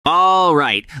All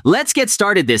right, let's get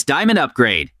started this diamond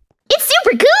upgrade. It's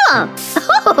super cool!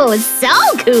 Oh, so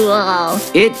cool!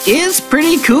 It is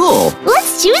pretty cool.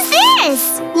 Let's choose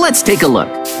this! Let's take a look.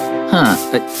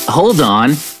 Hold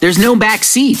on. There's no back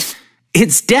seat.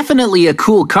 It's definitely a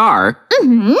cool car.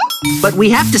 But we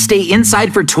have to stay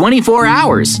inside for 24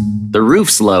 hours. The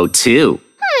roof's low, too.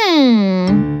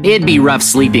 It'd be rough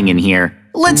sleeping in here.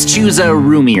 Let's choose a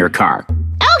roomier car.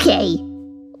 Okay.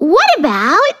 What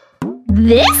about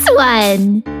this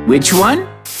one? Which one?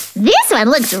 This one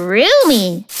looks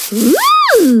roomy.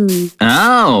 Ooh!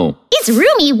 Oh. It's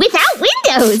roomy without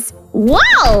windows.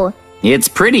 Whoa! It's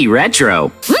pretty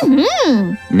retro.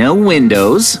 No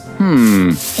windows.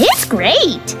 It's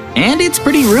great. And it's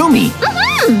pretty roomy.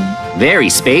 Very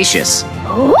spacious.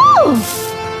 Ooh!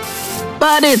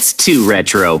 But it's too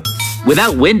retro.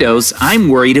 Without windows, I'm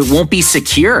worried it won't be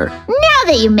secure. Now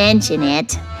that you mention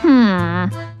it.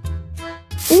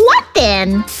 What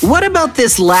then? What about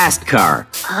this last car?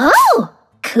 Oh,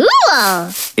 cool.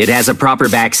 It has a proper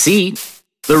back seat.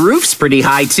 The roof's pretty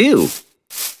high, too.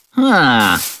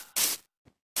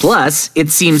 Plus,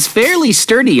 it seems fairly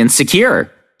sturdy and secure.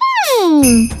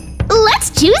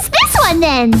 Let's choose this one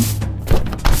then.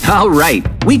 All right,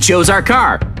 we chose our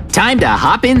car. Time to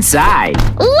hop inside.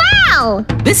 Wow!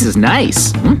 This is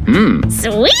nice.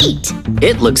 Sweet!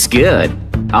 It looks good.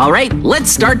 All right,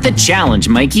 let's start the challenge,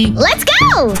 Mikey. Let's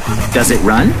go! Does it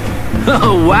run?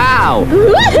 Oh, wow!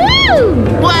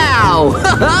 Woohoo! Wow!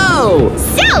 Ho-ho!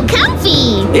 So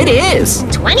comfy! It is!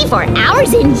 24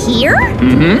 hours in here?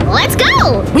 Let's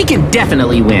go! We can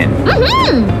definitely win.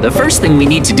 The first thing we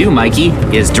need to do, Mikey,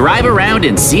 is drive around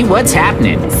and see what's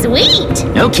happening. Sweet!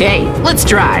 Okay, let's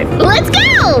drive. Let's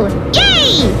go!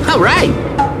 Yay! All right.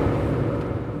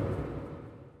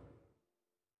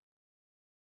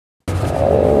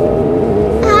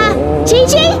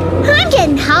 JJ, I'm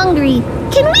getting hungry.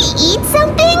 Can we eat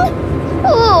something?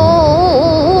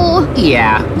 Oh.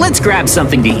 Yeah, let's grab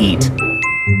something to eat.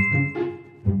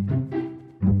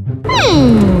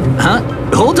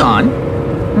 Hold on.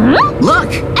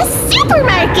 Look! A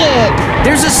supermarket!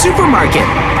 There's a supermarket!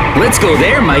 Let's go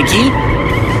there, Mikey!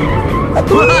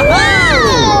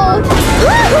 Wow!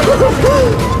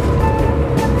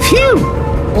 Phew!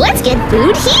 Let's get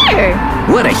food here!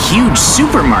 What a huge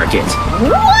supermarket!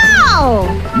 Wow!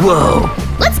 Whoa!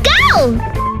 Let's go!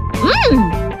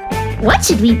 What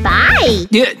should we buy?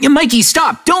 Mikey,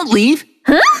 stop! Don't leave!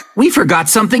 Huh? We forgot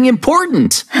something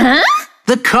important! Huh?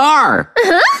 The car!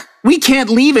 We can't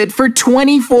leave it for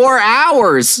 24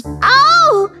 hours!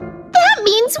 Oh! That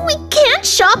means we can't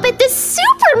shop at the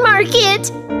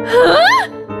supermarket! Huh?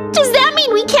 Does that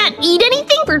mean we can't eat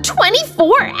anything for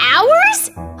 24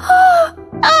 hours?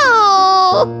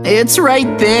 Oh! It's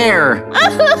right there!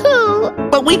 Oh!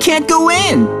 But we can't go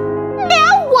in!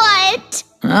 Now what?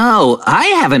 Oh, I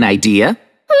have an idea.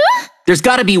 Huh? There's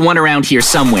gotta be one around here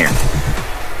somewhere.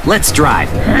 Let's drive.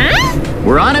 Huh?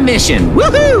 We're on a mission.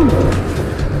 Woohoo!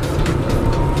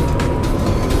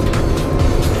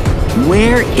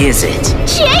 Where is it?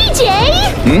 JJ!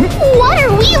 What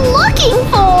are we looking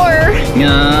for?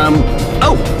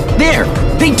 Oh, there!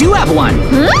 They do have one!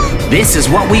 Huh? This is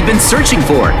what we've been searching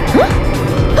for.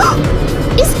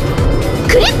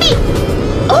 Could it be?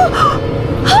 Oh!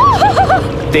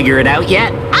 Figure it out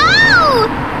yet? Oh!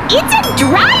 It's a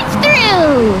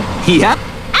drive-through! Yep.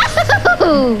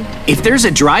 Oh! If there's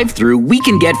a drive-through, we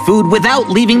can get food without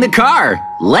leaving the car.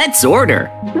 Let's order.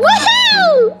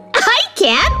 Woohoo! I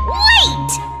can't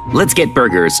wait! Let's get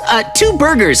burgers. 2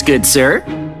 burgers, good sir.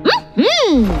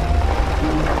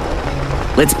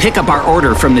 Let's pick up our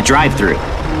order from the drive-through.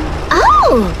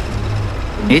 Oh!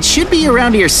 It should be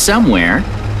around here somewhere.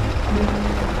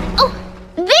 Oh,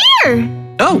 there!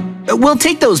 Oh, we'll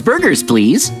take those burgers,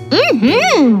 please.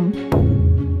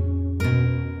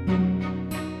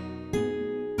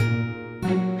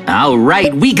 All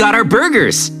right, we got our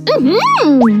burgers.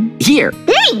 Here.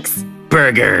 Thanks!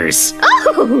 Burgers.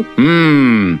 Oh!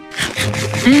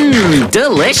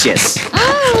 Delicious.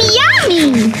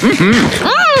 Yummy!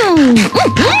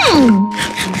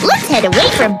 Let's head away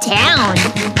from town.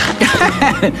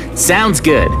 Sounds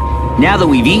good. Now that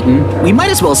we've eaten, we might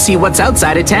as well see what's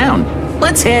outside of town.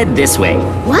 Let's head this way.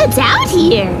 What's out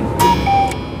here?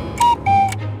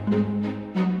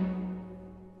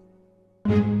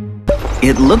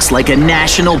 It looks like a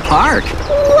national park.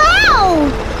 Wow!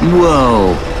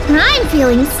 Whoa. I'm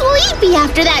feeling sleepy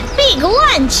after that big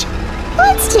lunch.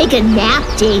 Let's take a nap,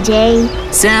 JJ.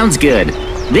 Sounds good.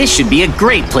 This should be a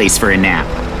great place for a nap.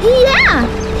 Yeah,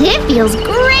 it feels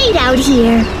great out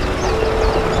here.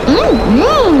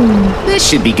 This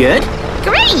should be good.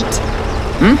 Great.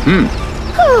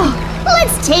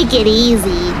 Let's take it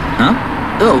easy. Huh?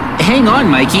 Oh, hang on,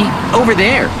 Mikey. Over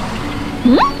there.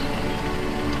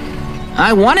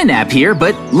 I want a nap here,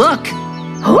 but look.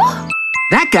 Huh?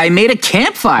 That guy made a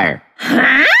campfire.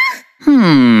 Huh?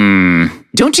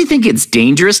 Don't you think it's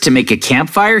dangerous to make a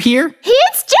campfire here?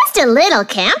 It's just a little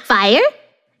campfire.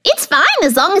 It's fine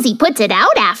as long as he puts it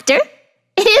out after.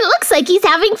 It looks like he's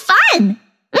having fun.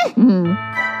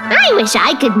 I wish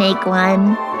I could make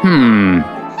one.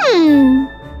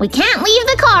 We can't leave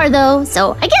the car though,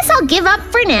 so I guess I'll give up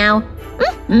for now.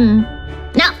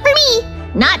 Not for me.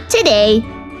 Not today.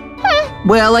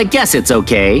 Well, I guess it's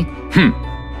okay.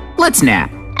 Let's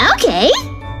nap. Okay.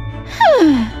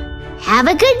 Have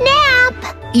a good nap.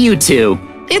 You too.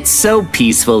 It's so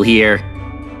peaceful here.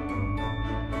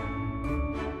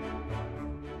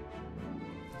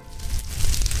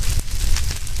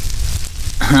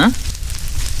 Huh?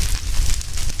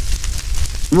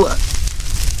 What?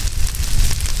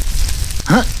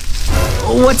 Huh?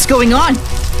 What's going on?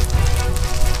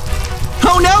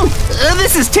 Oh no!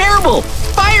 This is terrible!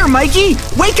 Fire, Mikey!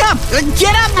 Wake up!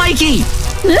 Get up, Mikey!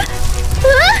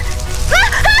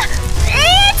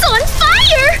 It's on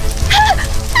fire!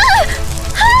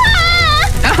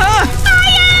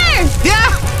 Fire!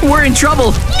 Yeah! We're in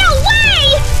trouble! No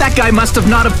way! That guy must have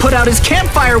not have put out his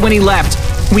campfire when he left!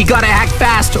 We gotta act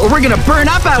fast or we're gonna burn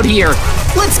up out here!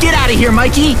 Let's get out of here,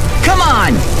 Mikey! Come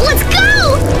on! Let's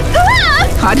go!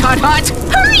 Hot, hot, hot!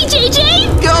 Hurry,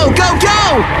 JJ! Go, go,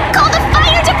 go! Call the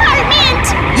fire department!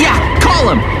 Yeah,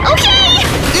 call him! Okay!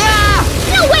 Yeah!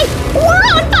 No, wait! We're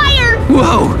on fire!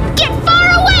 Whoa! Get far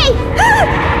away!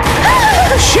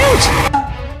 Shoot!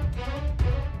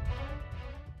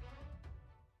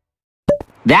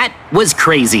 That was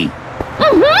crazy.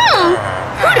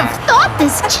 Who'd have thought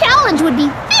this challenge would be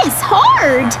this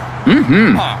hard?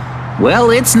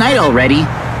 Well, it's night already.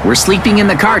 We're sleeping in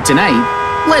the car tonight.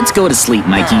 Let's go to sleep,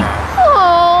 Mikey.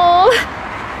 Oh,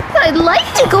 I'd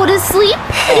like to go to sleep,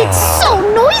 but it's so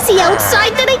noisy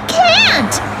outside that I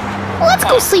can't. Let's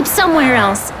go sleep somewhere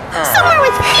else. Somewhere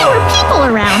with fewer people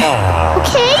around.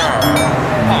 Okay?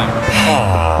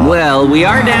 Well, we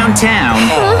are downtown.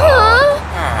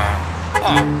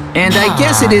 And I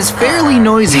guess it is fairly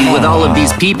noisy with all of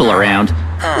these people around.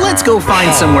 Let's go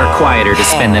find somewhere quieter to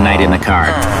spend the night in the car.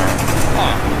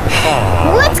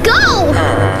 Let's go!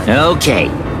 Okay.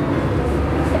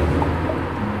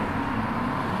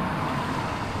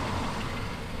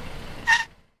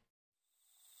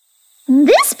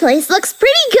 This place looks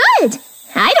pretty good.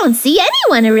 I don't see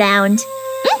anyone around.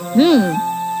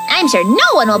 I'm sure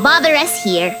no one will bother us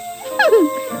here.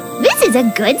 This is a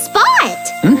good spot.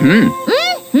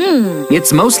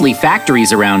 It's mostly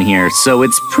factories around here, so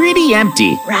it's pretty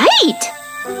empty. Right.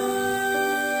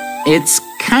 It's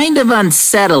kind of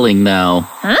unsettling, though.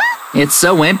 Huh? It's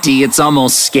so empty, it's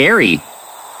almost scary.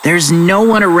 There's no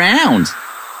one around.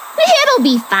 It'll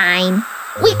be fine.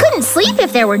 We couldn't sleep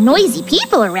if there were noisy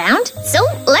people around, so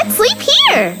let's sleep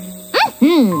here.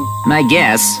 I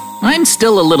guess. I'm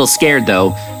still a little scared,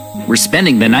 though. We're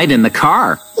spending the night in the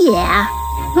car. Yeah.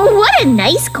 What a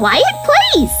nice, quiet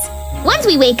place. Once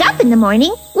we wake up in the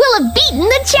morning, we'll have beaten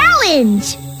the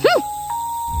challenge.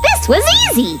 This was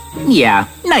easy. Yeah,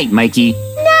 night, Mikey.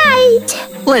 Night.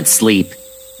 Let's sleep.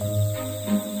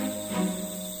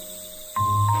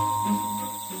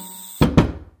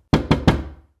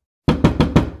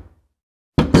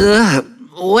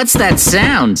 What's that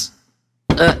sound?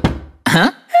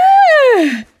 Huh?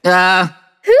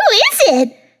 Who is it?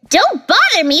 Don't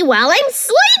bother me while I'm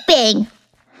sleeping.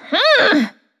 Huh?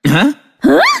 Huh?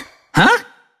 Huh?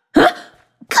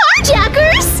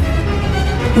 Carjackers!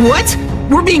 What?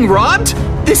 We're being robbed?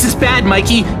 This is bad,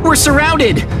 Mikey. We're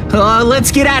surrounded.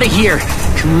 Let's get out of here.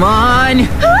 Come on.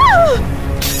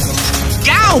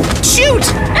 Ow! Shoot!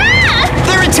 Ah!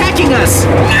 They're attacking us.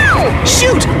 No!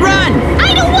 Shoot! Run!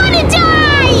 I don't want to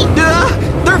die!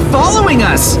 They're following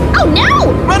us. Oh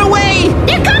no! Run away!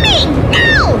 They're coming!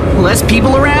 No! Less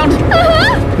people around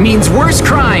means worse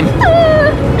crime.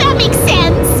 That makes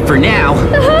sense. For now,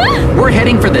 we're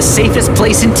heading for the safest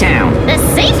place in town. The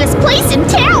safest place in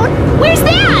town? Where's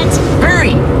that?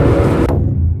 Hurry!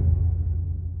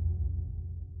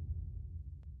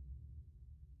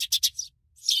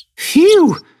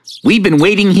 Phew! We've been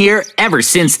waiting here ever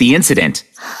since the incident.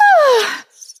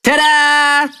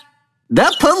 Ta-da!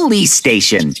 The police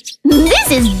station.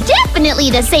 This is definitely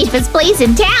the safest place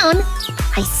in town.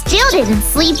 I still didn't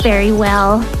sleep very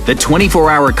well. The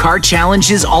 24-hour car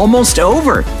challenge is almost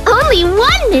over. Only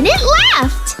 1 minute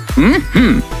left.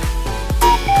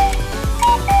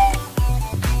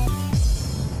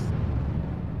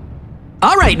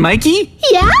 All right, Mikey.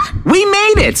 Yeah? We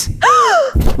made it!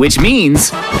 Which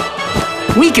means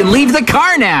We can leave the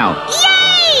car now!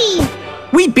 Yay!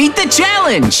 We beat the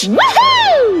challenge!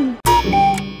 Woohoo!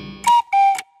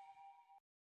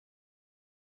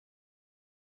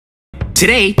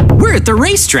 Today, we're at the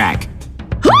racetrack.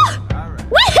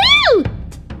 Woohoo!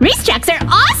 Racetracks are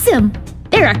awesome!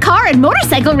 There are car and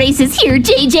motorcycle races here,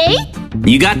 JJ!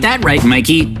 You got that right,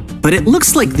 Mikey. But it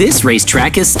looks like this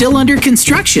racetrack is still under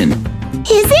construction.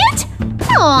 Is it?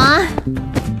 Aw.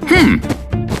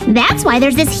 That's why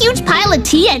there's this huge pile of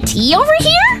TNT over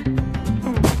here?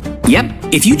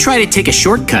 Yep, if you try to take a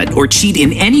shortcut or cheat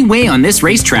in any way on this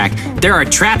racetrack, there are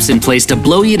traps in place to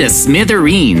blow you to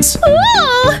smithereens.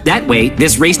 Ooh! That way,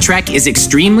 this racetrack is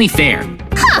extremely fair.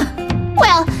 Huh.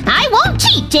 Well, I won't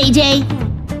cheat, JJ.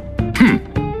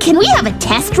 Can we have a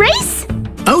test race?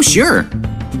 Oh, sure.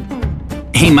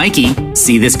 Hey, Mikey,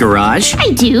 see this garage?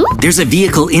 I do. There's a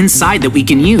vehicle inside that we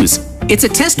can use. It's a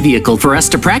test vehicle for us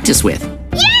to practice with.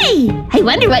 Yay! I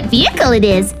wonder what vehicle it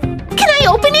is. Can I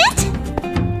open it?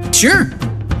 Sure.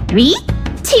 3,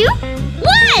 2,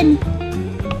 1!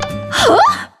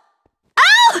 Huh?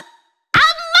 Oh! A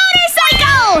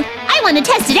motorcycle! I want to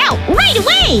test it out right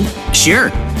away! Sure.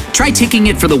 Try taking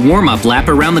it for the warm-up lap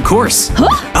around the course. Huh?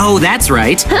 Oh, that's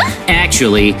right. Huh?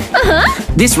 Actually,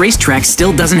 this racetrack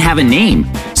still doesn't have a name.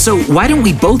 So why don't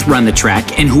we both run the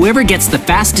track, and whoever gets the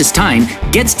fastest time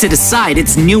gets to decide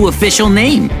its new official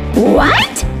name.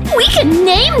 What? We can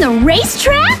name the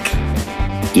racetrack?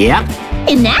 Yep.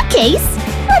 In that case,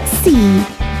 let's see.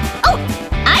 Oh,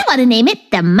 I want to name it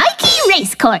the Mikey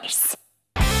Racecourse.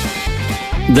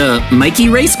 The Mikey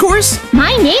Race Course?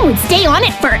 My name would stay on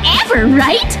it forever,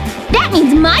 right? That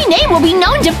means my name will be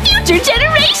known to future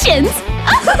generations.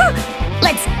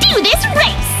 Let's do this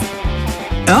race.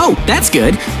 Oh, that's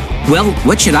good. Well,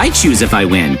 what should I choose if I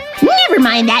win? Never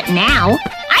mind that now.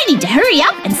 I need to hurry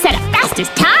up and set a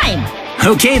fastest time.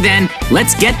 Okay then,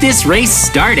 let's get this race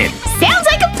started. Sounds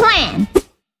like a plan.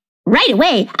 Right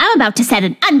away, I'm about to set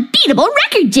an unbeatable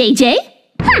record, JJ.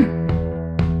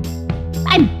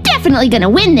 I'm definitely gonna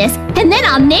win this, and then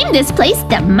I'll name this place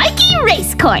the Mikey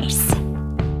Racecourse.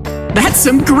 That's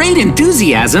some great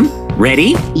enthusiasm.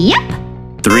 Ready? Yep.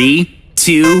 3,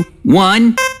 2,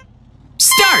 1,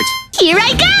 start! Here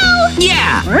I go!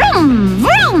 Yeah! Vroom,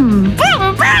 vroom,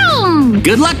 vroom, vroom!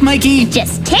 Good luck, Mikey!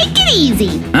 Just take it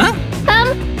easy. Huh?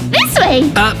 This way.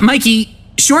 Mikey,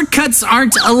 shortcuts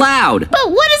aren't allowed.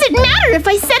 But what does it matter if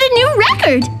I set a new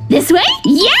record? This way?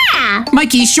 Yeah!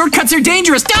 Mikey, shortcuts are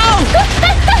dangerous. No!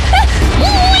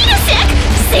 Wait a sec!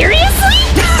 Seriously?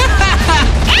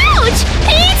 Ouch!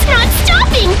 It's not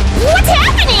stopping! What's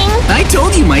happening? I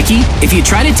told you, Mikey. If you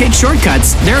try to take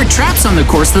shortcuts, there are traps on the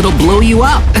course that'll blow you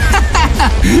up.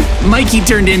 Mikey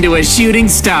turned into a shooting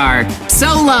star. So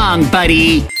long,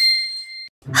 buddy.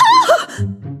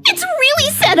 It's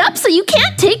really set up so you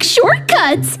can't take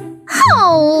shortcuts.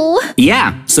 Oh.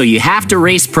 Yeah, so you have to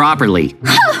race properly.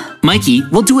 Mikey,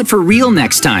 we'll do it for real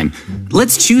next time.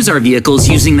 Let's choose our vehicles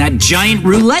using that giant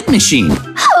roulette machine.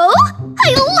 Oh,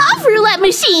 I love roulette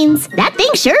machines. That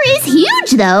thing sure is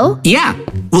huge, though. Yeah,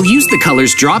 we'll use the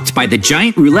colors dropped by the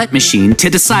giant roulette machine to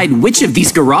decide which of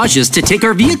these garages to take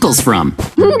our vehicles from.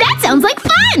 That sounds like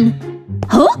fun.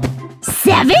 Oh,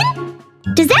 7?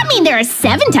 Does that mean there are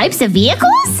 7 types of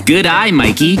vehicles? Good eye,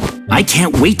 Mikey. I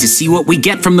can't wait to see what we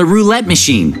get from the roulette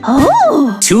machine.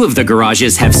 Oh! 2 of the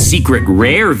garages have secret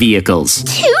rare vehicles.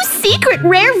 2 secret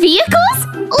rare vehicles?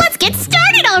 Let's get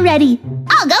started already.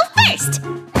 I'll go first.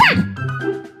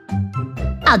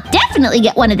 I'll definitely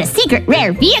get one of the secret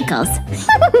rare vehicles.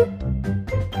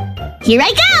 Here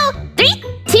I go. 3,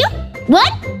 2,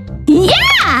 1.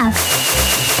 Yeah!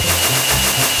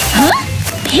 Huh?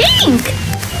 Pink!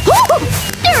 Ooh,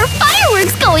 there are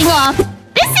fireworks going off!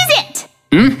 This is it!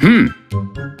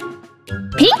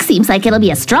 Pink seems like it'll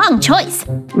be a strong choice.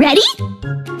 Ready?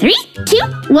 3, 2,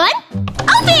 1,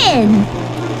 open!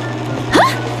 Huh?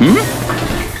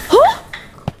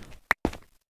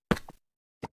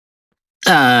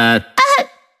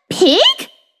 Pig?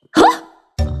 Huh?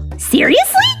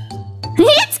 Seriously?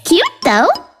 It's cute, though.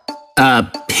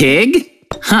 Pig?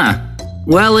 Huh.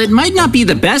 Well, it might not be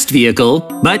the best vehicle,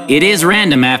 but it is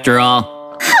random after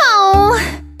all. Oh.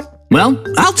 Well,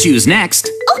 I'll choose next.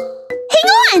 Oh, hang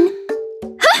on.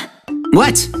 Huh?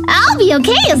 What? I'll be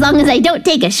okay as long as I don't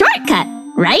take a shortcut,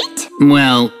 right?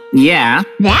 Well, yeah.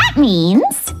 That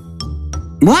means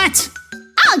What?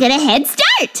 I'll get a head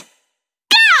start.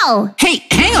 Go! Hey,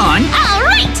 hang on! All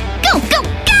right, go, go,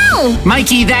 go!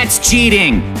 Mikey, that's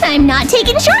cheating! I'm not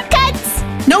taking shortcuts.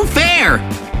 No fair!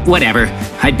 Whatever,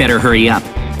 I'd better hurry up.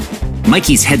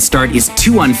 Mikey's head start is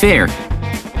too unfair.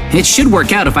 It should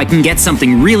work out if I can get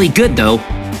something really good, though.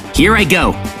 Here I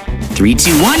go. 3,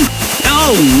 2, 1.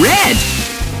 Oh, red!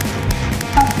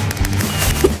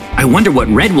 I wonder what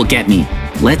red will get me.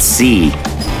 Let's see.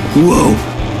 Whoa!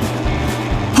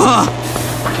 Huh!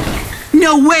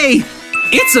 No way!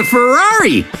 It's a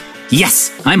Ferrari!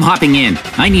 Yes, I'm hopping in.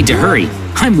 I need to hurry.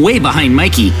 I'm way behind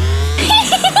Mikey.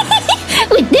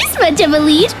 With this much of a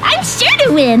lead, I'm sure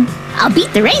to win. I'll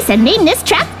beat the race and name this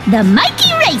track the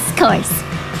Mikey Race Course.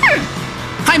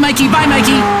 Hi, Mikey. Bye,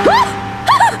 Mikey.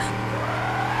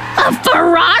 A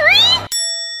Ferrari?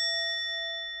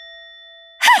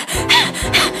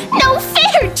 No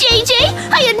fair, JJ!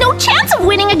 I had no chance of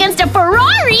winning against a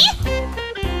Ferrari!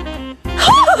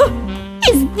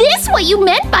 Is this what you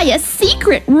meant by a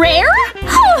secret rare?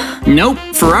 Nope,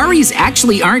 Ferraris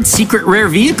actually aren't secret rare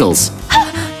vehicles.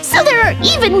 So there are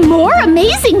even more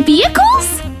amazing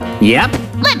vehicles? Yep.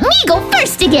 Let me go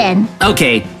first again.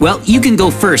 Okay, well, you can go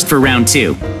first for round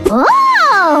 2.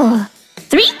 Oh!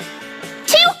 3,